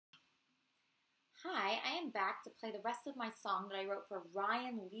Hi, I am back to play the rest of my song that I wrote for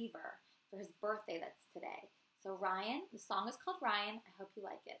Ryan Lever for his birthday that's today. So Ryan, the song is called Ryan. I hope you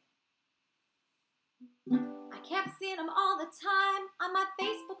like it. I kept seeing him all the time on my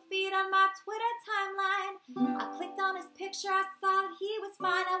Facebook feed, on my Twitter timeline. I clicked on his picture, I saw that he was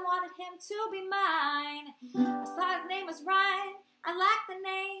fine. I wanted him to be mine. I saw his name was Ryan, I liked the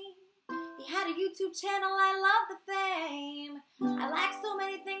name. He had a YouTube channel, I love the fame. I like so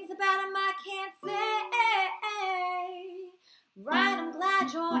many things about him I can't say. Ryan, I'm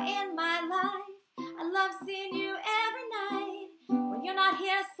glad you're in my life. I love seeing you every night. When you're not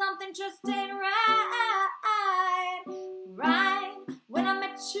here, something just ain't right. Ryan, when I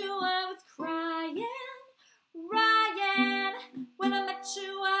met you, I was crying. Ryan, when I met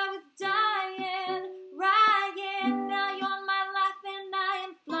you, I was dying. Ryan, now you're my life and I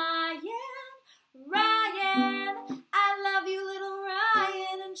am flying. Ryan, I love you, little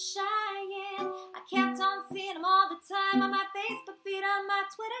Ryan and Cheyenne. I kept on seeing him all the time on my Facebook feed, on my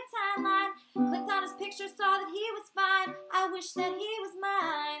Twitter timeline. Clicked on his picture, saw that he was fine. I wish that he was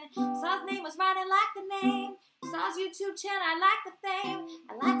mine. Saw his name was Ryan, I liked the name. Saw his YouTube channel, I liked the fame.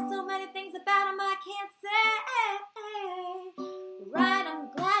 I like so many things about him I can't say. Ryan,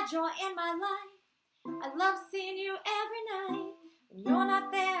 I'm glad you're in my life. I love seeing you every night. When you're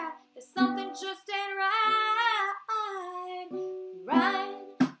not there, there's something just ain't right. Ryan,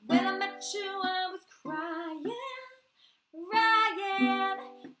 when I met you, I was crying. Ryan,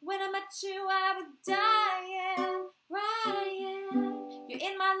 when I met you, I was dying. Ryan, you're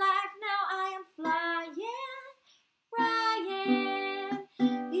in my life, now I am flying.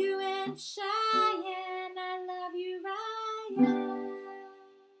 Ryan, you and Cheyenne, I love you, Ryan.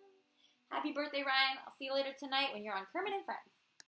 Happy birthday, Ryan. I'll see you later tonight when you're on Kermit and Friends.